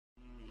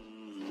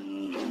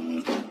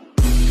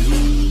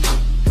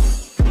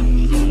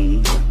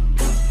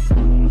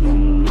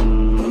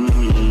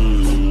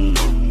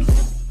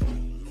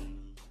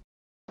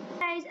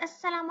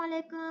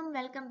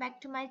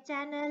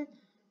Channel.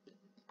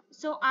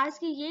 आज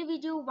की ये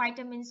वीडियो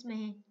विटामिन्स में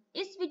है।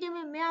 इस वीडियो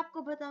में मैं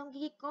आपको बताऊंगी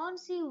कि कौन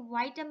सी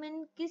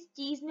विटामिन किस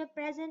चीज में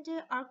प्रेजेंट है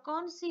और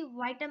कौन सी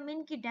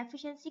विटामिन की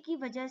डेफिशिएंसी की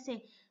वजह से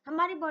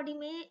हमारी बॉडी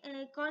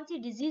में कौन सी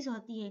डिजीज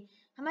होती है,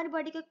 हमारी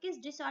बॉडी को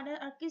किस डिसऑर्डर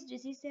और किस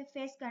डिजीज से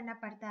फेस करना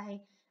पड़ता है।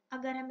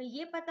 अगर हमें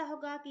ये पता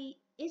होगा कि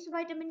इस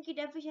विटामिन की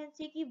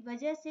डेफिशिएंसी की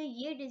वजह से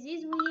ये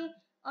डिजीज हुई है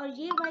और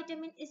ये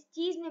विटामिन इस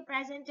चीज में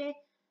प्रेजेंट है,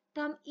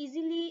 तो हम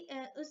इजीली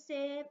उससे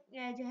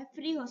जो है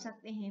फ्री हो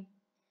सकते हैं।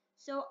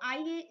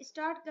 आइए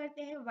स्टार्ट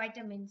करते हैं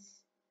विटामिन्स।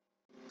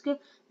 इसके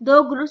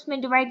दो ग्रुप्स में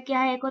डिवाइड किया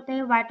है, एक होते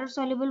हैं वाटर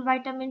सॉल्युबल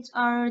विटामिन्स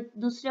और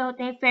दूसरे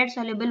होते हैं fat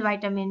soluble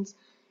vitamins.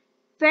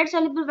 Fat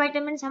soluble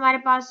vitamins हमारे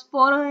पास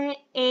 4 है,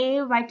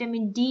 ए,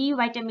 विटामिन डी,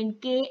 विटामिन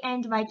के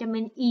एंड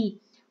विटामिन ई।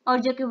 और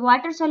जो कि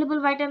वाटर सॉल्युबल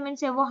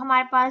विटामिन्स है वो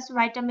हमारे पास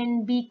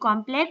vitamin B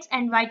complex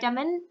and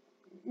vitamin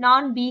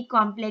non B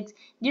complex,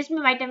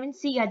 जिसमें विटामिन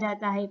सी आ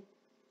जाता है।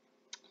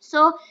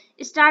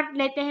 स्टार्ट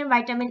लेते हैं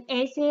विटामिन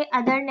ए से।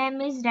 अदर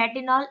नेम इज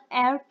रेटिनॉल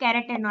और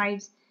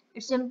carotenoids.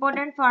 It's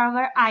important for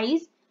our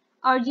eyes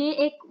और ये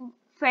एक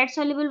फैट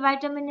सॉल्युबल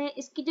विटामिन है।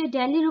 इसकी जो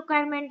डेली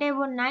रिक्वायरमेंट है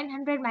वो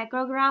 900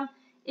 माइक्रोग्राम।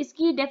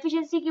 इसकी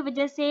डेफिशिएंसी की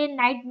वजह से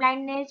नाइट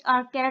ब्लाइंडनेस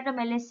और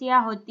केराटोमेलेसिया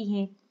होती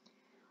है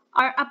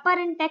और अपर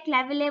इनटेक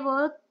लेवल है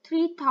वो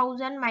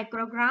 3000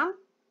 माइक्रोग्राम।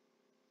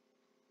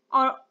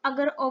 और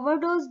अगर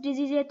ओवरडोज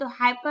डिजीज है तो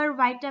hyper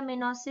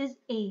vitaminosis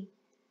A.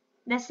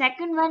 The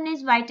second one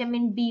is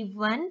vitamin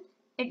B1.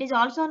 It is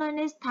also known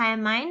as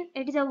thiamine.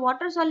 It is a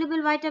water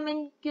soluble vitamin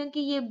क्योंकि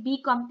ये B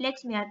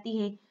complex में आती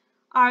है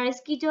और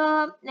इसकी जो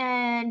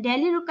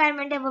डेली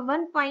रिक्वायरमेंट है वो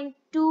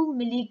 1.2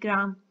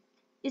 मिलीग्राम।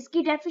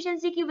 इसकी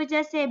डेफिशिएंसी की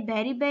वजह से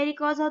बेरी बेरी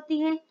कॉज होती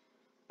है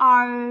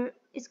और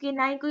इसकी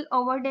ना ही कोई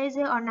ओवरडोज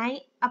है और ना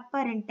ही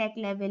अपर intake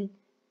level.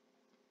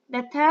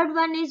 The third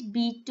one is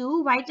B2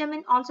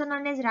 vitamin, also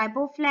known as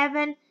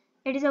riboflavin.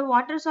 It is a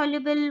water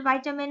soluble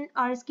vitamin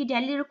और इसकी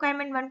डेली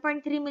रिक्वायरमेंट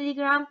 1.3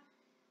 मिलीग्राम।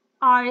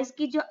 और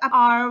इसकी जो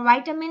और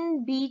विटामिन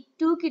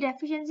B2 की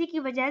डेफिशिएंसी की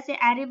वजह से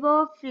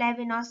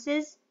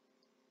एरिबोफ्लेविनोसिस।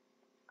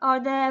 और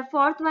the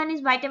fourth one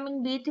is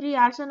vitamin B3,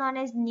 also known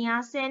as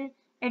niacin.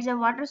 It's a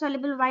water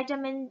soluble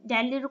vitamin.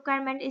 Daily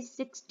requirement is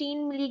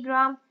 16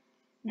 milligram.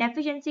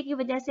 Deficiency की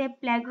वजह से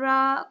प्लेग्रा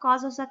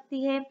कॉज हो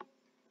सकती है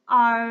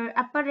और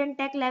अपर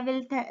इनटेक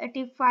लेवल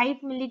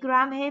 35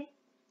 मिलीग्राम है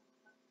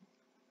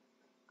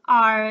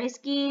और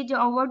इसकी जो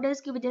ओवरडोज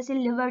की वजह से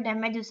लिवर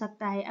डैमेज हो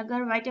सकता है।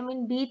 अगर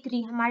विटामिन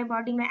B3 हमारी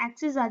बॉडी में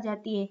एक्सेस आ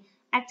जाती है,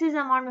 एक्सेस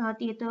अमाउंट में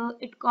होती है, तो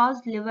it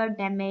cause liver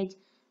damage.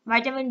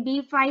 Vitamin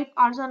B5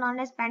 also known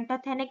as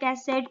pantothenic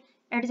acid.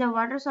 It is a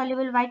water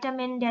soluble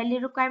vitamin. Daily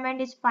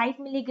requirement is 5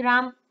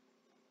 milligram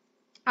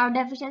और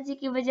डेफिशिएंसी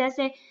की वजह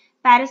से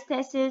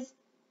पैरास्थेसिस।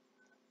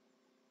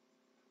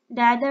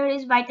 The other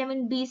is vitamin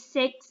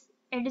B6.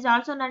 It is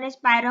also known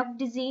as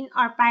pyroxazine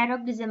or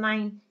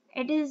pyroxazamine.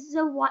 It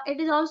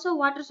is also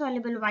water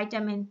soluble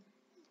vitamin.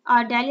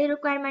 Daily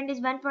requirement is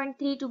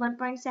 1.3 to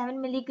 1.7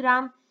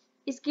 milligram.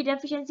 इसकी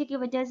deficiency की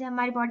वजह से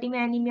हमारी body में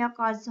एनीमिया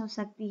कॉज हो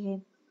सकती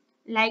है,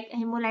 like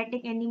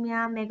haemolytic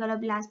anaemia,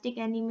 megaloblastic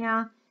anaemia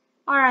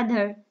और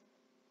अदर।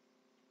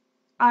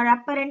 और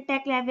अपर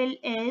इनटेक लेवल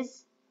इज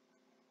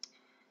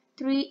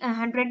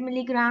 300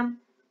 मिलीग्राम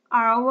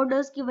और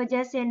ओवरडोज की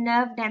वजह से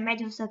नर्व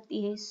डैमेज हो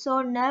सकती है।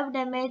 So nerve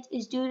damage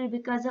is due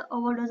because of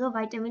overdose of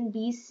vitamin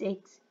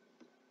B6.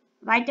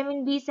 Vitamin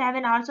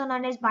B7 also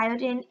known as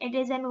biotin. It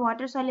is an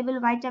water soluble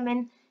vitamin.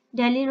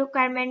 Daily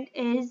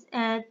requirement is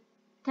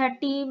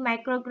 30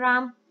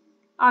 microgram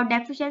और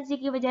deficiency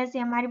की वजह से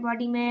हमारी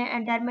बॉडी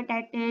में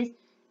dermatitis,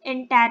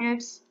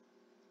 इंटेरिट्स।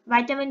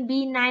 Vitamin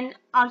B9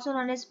 also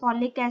known as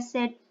folic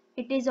acid.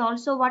 It is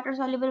also water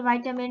soluble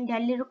vitamin.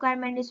 Daily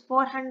requirement is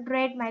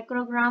 400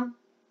 microgram.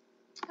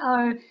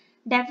 और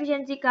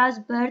deficiency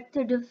cause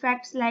birth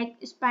defects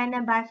like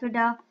spina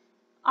bifida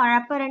और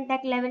upper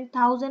intake level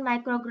 1000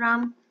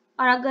 microgram।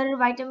 और अगर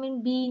vitamin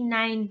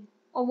B9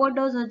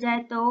 overdose हो जाए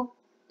तो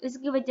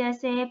इसकी वजह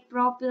से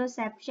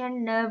proprioception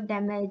nerve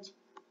damage.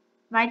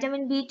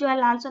 Vitamin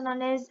B12 also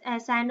known as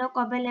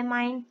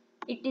cyanocobalamin.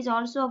 It is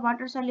also a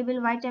water soluble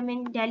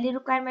vitamin. Daily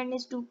requirement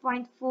is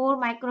 2.4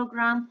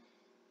 microgram.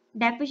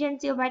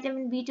 Deficiency of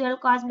vitamin B12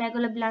 cause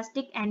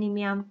megaloblastic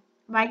anemia.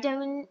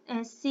 Vitamin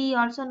C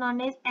also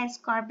known as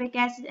ascorbic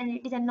acid and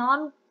it is a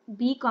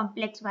non-B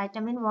complex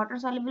vitamin,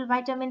 water soluble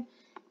vitamin.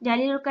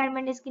 Daily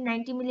requirement इसकी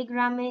 90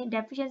 milligram है।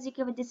 Deficiency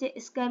की वजह से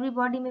scurvy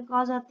body में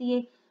cause होती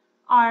है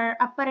और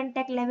अपर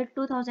intake level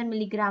 2000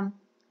 milligram.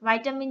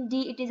 Vitamin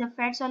D, it is a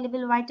fat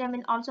soluble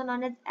vitamin also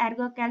known as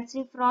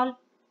ergocalciferol.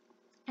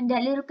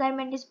 Daily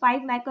requirement is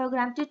 5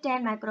 microgram to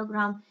 10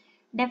 microgram.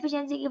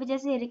 Deficiency की वजह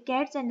से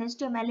रिकेट्स एंड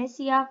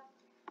नेस्टोमेलेसिया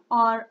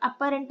और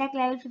अपर इनटेक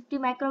लेवल 50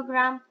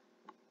 माइक्रोग्राम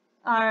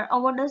और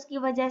ओवरडोज की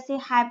वजह से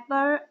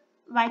हाइपर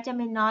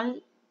विटामिनॉल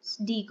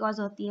डी कॉज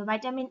होती है।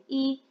 Vitamin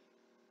E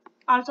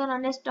also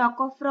known as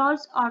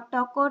tocopherols or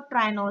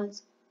tocotrienols.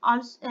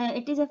 Also,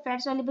 it is a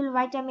fat soluble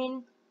vitamin.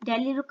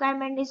 Daily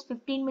requirement is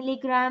 15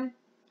 milligram.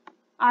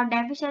 Our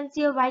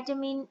deficiency of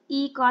vitamin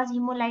E cause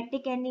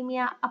hemolytic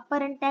anemia. Upper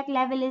intake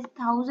level is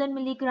 1000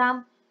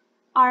 milligram.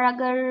 और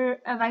अगर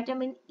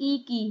vitamin E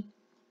की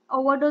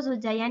overdose हो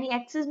जाए यानी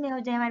access में हो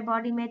जाए हमारी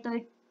बॉडी में तो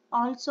it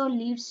also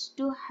leads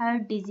to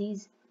heart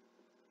disease.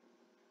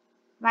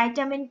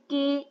 Vitamin K,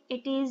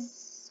 it is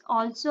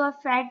also a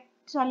fat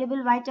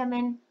soluble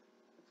vitamin.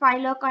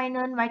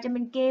 Phyloquinone,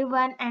 vitamin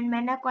K1 and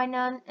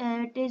menaquinone,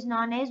 it is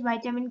known as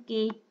vitamin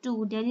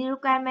K2. Daily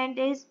requirement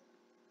is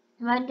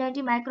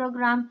 120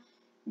 microgram.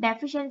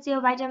 Deficiency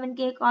of vitamin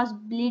K cause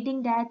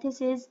bleeding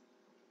diathesis,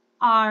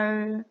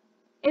 or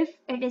if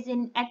it is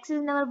in excess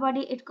in our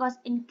body it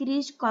cause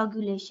increased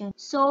coagulation.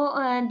 So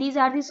these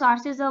are the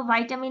sources of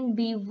vitamin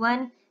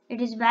B1.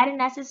 It is very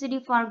necessary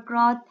for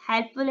growth,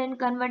 helpful in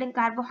converting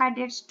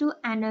carbohydrates to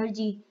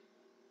energy.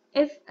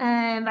 If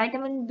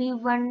vitamin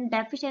B1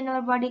 deficient in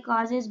our body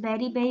causes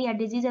beriberi, a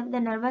disease of the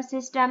nervous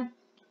system.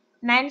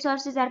 Main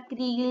sources are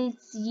krill,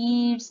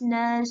 seeds,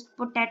 nuts,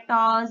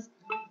 potatoes,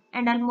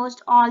 and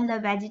almost all the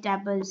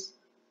vegetables.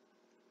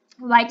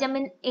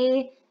 Vitamin A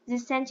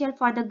is essential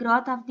for the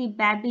growth of the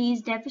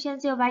babies.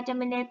 Deficiency of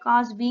vitamin A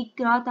causes weak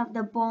growth of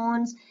the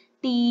bones,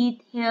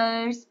 teeth,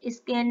 hairs,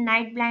 skin.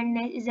 Night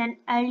blindness is an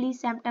early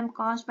symptom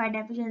caused by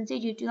deficiency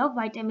due to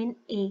vitamin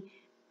A.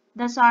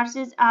 The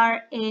sources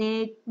are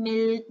egg,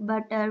 milk,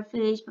 butter,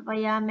 fish,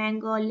 papaya,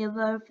 mango,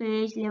 liver,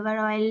 fish, liver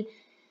oil,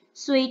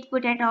 sweet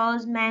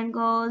potatoes,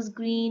 mangoes,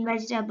 green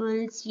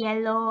vegetables,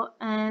 yellow,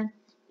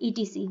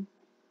 etc.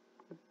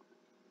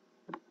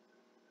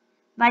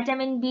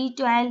 Vitamin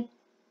B12,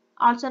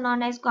 also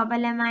known as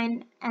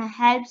cobalamin,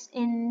 helps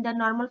in the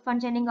normal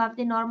functioning of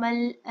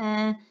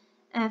the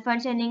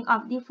functioning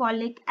of the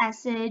folic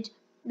acid.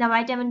 The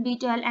vitamin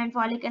B12 and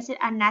folic acid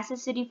are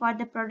necessary for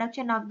the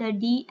production of the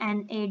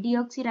DNA,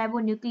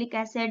 deoxyribonucleic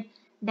acid.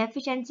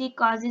 Deficiency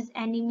causes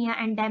anemia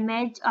and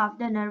damage of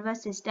the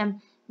nervous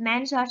system.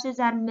 Main sources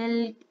are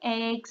milk,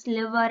 eggs,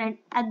 liver, and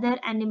other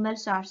animal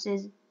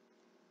sources.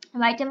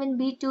 Vitamin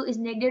B2 is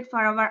needed for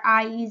our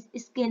eyes,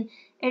 skin.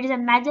 It is a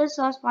major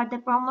source for the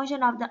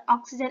promotion of the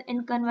oxygen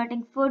in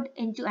converting food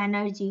into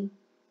energy.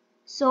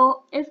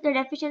 So, if the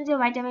deficiency of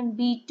vitamin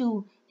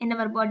B2 in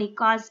our body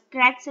causes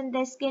cracks in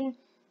the skin,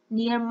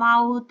 near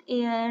mouth,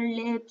 ear,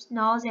 lips,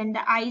 nose, and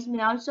the eyes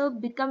may also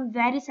become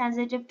very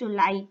sensitive to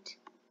light.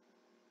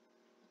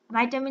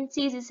 Vitamin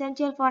C is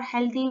essential for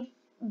healthy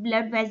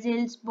blood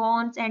vessels,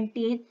 bones, and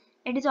teeth.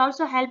 It is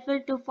also helpful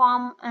to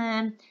form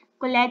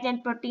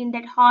collagen protein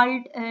that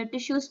hold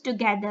tissues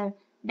together.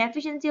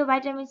 Deficiency of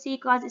vitamin C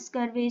causes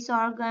scurvy,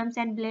 sore gums,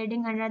 and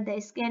bleeding under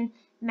the skin.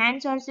 Main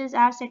sources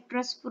are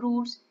citrus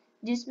fruits,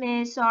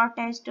 जिसमें sort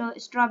है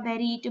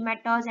strawberry,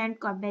 tomatoes, and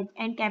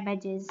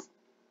cabbages.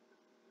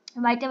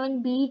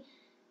 Vitamin B,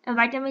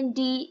 vitamin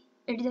D,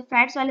 it is a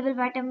fat soluble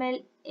vitamin,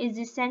 is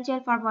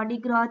essential for body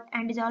growth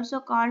and is also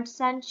called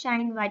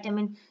sunshine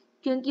vitamin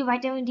क्योंकि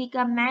vitamin D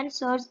का main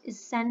source is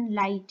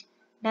sunlight.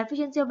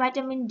 Deficiency of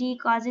vitamin D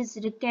causes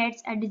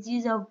rickets, a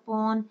disease of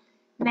bone.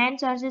 Main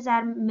sources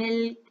are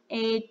milk,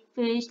 egg,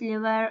 fish,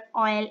 liver,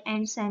 oil,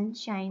 and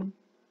sunshine.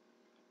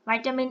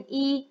 Vitamin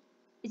E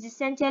is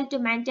essential to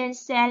maintain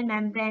cell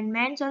membrane.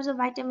 Main sources of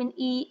vitamin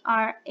E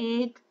are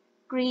egg,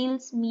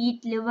 krills,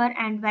 meat, liver,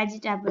 and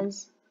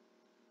vegetables.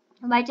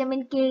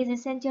 Vitamin K is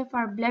essential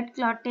for blood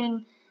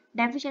clotting.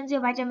 Deficiency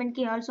of vitamin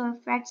K also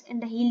affects in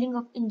the healing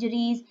of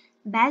injuries.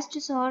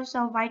 Best source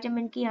of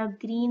vitamin K are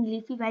green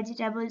leafy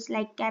vegetables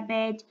like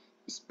cabbage,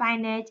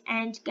 spinach,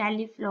 and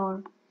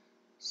cauliflower.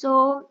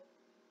 So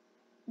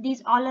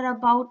these all are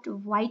about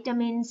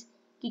vitamins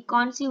कि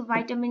कौन सी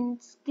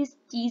vitamins किस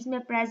चीज़ में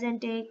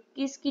present है,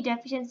 किसकी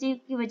deficiency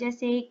की वजह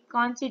से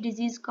कौन सी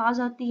disease cause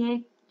होती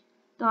है.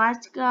 तो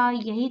आज का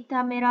यही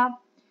था मेरा.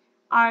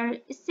 और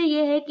इससे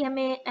ये है कि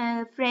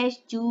हमें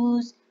fresh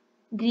juice,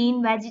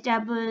 green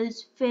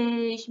vegetables,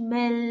 fish,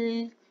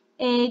 milk,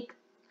 egg,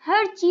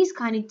 हर चीज़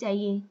खानी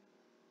चाहिए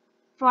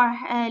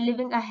फॉर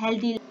लिविंग अ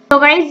हेल्दी. तो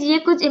गाइज ये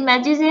कुछ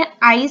इमेजेस हैं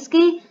आइस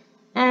की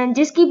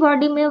जिसकी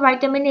बॉडी में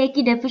विटामिन ए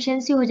की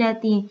डेफिशिएंसी हो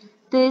जाती है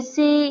तो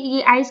इससे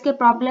ये आइस के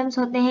प्रॉब्लम्स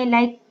होते हैं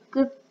like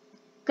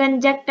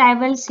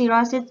कंजक्टिवल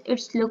cirrhosis.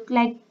 It's look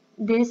like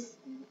this,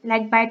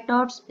 like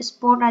बाइटोट्स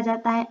spot आ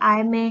जाता है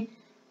आई में,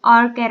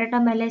 और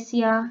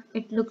केराटोमेलेसिया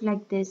it look like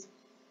this.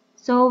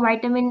 So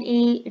vitamin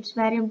A it's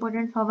very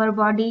important for our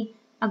body.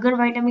 अगर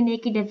विटामिन ए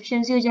की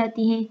डेफिशिएंसी हो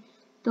जाती है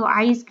तो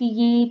आइज की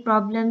ये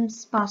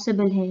प्रॉब्लम्स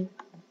पॉसिबल है.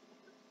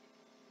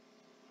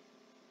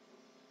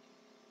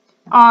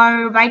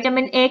 और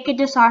विटामिन ए के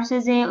जो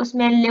सोर्सेज हैं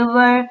उसमें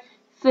liver,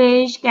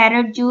 fish,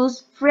 carrot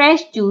juice,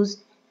 fresh juice,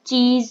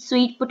 चीज,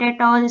 sweet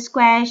potatoes,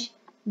 squash,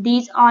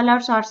 these all are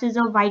sources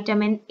of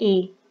vitamin A.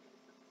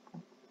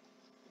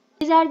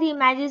 These are the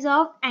images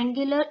of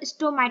angular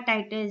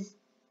stomatitis.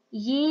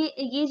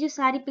 ये जो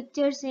सारी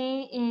पिक्चर्स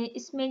हैं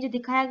इसमें जो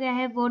दिखाया गया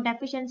है वो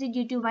deficiency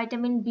due to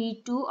vitamin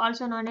B2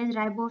 also known as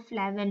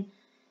riboflavin.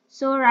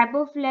 So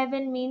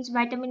riboflavin means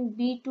vitamin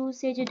B2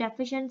 से जो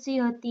डेफिशिएंसी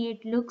होती है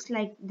it looks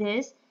like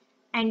this,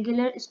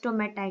 angular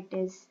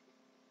stomatitis.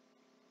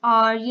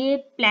 और ये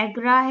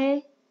प्लेग्रा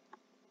है,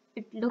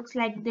 it looks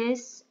like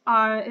this,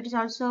 or it is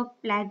also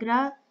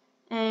plagra.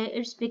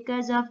 It's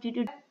because of due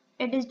to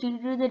it is due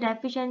to the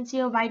deficiency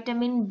of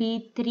vitamin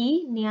B3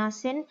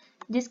 niacin,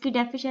 जिसकी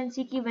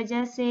deficiency की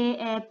वजह से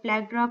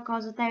plaque drop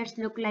cause होता है. It's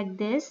look like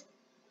this.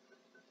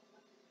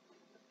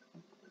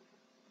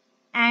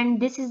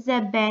 And this is the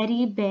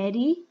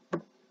berry.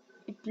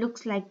 It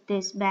looks like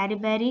this,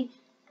 berry.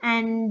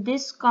 And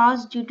this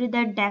caused due to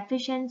the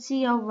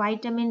deficiency of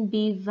vitamin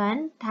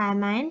B1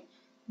 thiamine,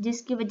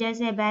 जिसकी वजह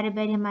से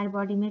berry हमारे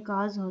बॉडी में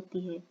cause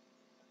होती है.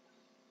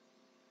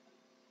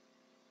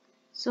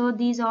 So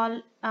these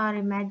all are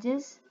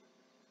images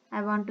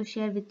I want to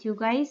share with you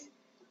guys.